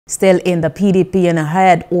Still in the PDP and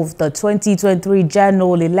ahead of the 2023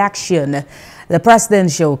 general election, the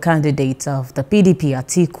presidential candidate of the PDP,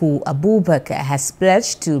 Atiku Abubakar, has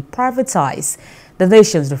pledged to privatize the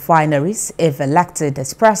nation's refineries if elected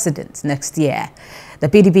as president next year. The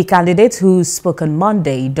PDP candidate, who spoke on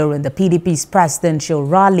Monday during the PDP's presidential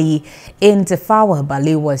rally in Tafawa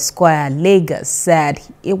Balewa Square, Lagos, said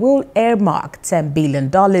it will earmark $10 billion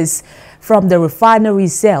from the refinery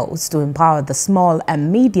sales to empower the small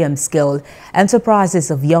and medium-scale enterprises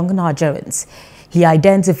of young Nigerians. He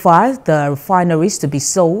identified the refineries to be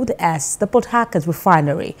sold as the Port Harcourt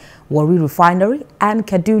Refinery, Warri Refinery and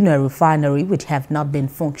Kaduna Refinery, which have not been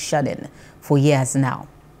functioning for years now.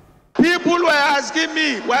 People were asking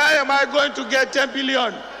me, why am I going to get 10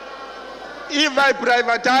 billion? If I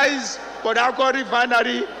privatize Port Harcourt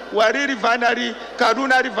Refinery, Warri Refinery,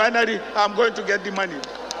 Kaduna Refinery, I'm going to get the money.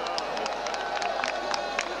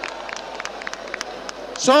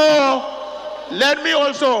 So, let me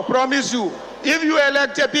also promise you, if you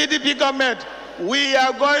elect a PDP government, we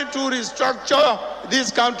are going to restructure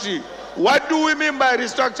this country. What do we mean by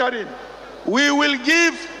restructuring? We will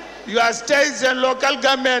give your states and local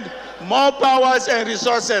government more powers and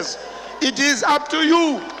resources. It is up to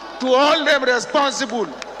you to hold them responsible.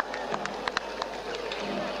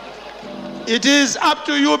 It is up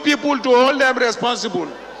to you people to hold them responsible.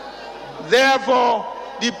 Therefore,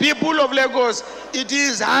 the people of Lagos, it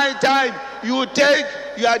is high time you take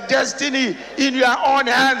your destiny in your own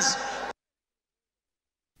hands.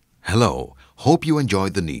 Hello, hope you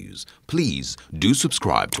enjoyed the news. Please do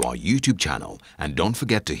subscribe to our YouTube channel and don't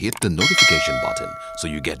forget to hit the notification button so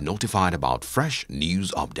you get notified about fresh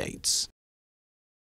news updates.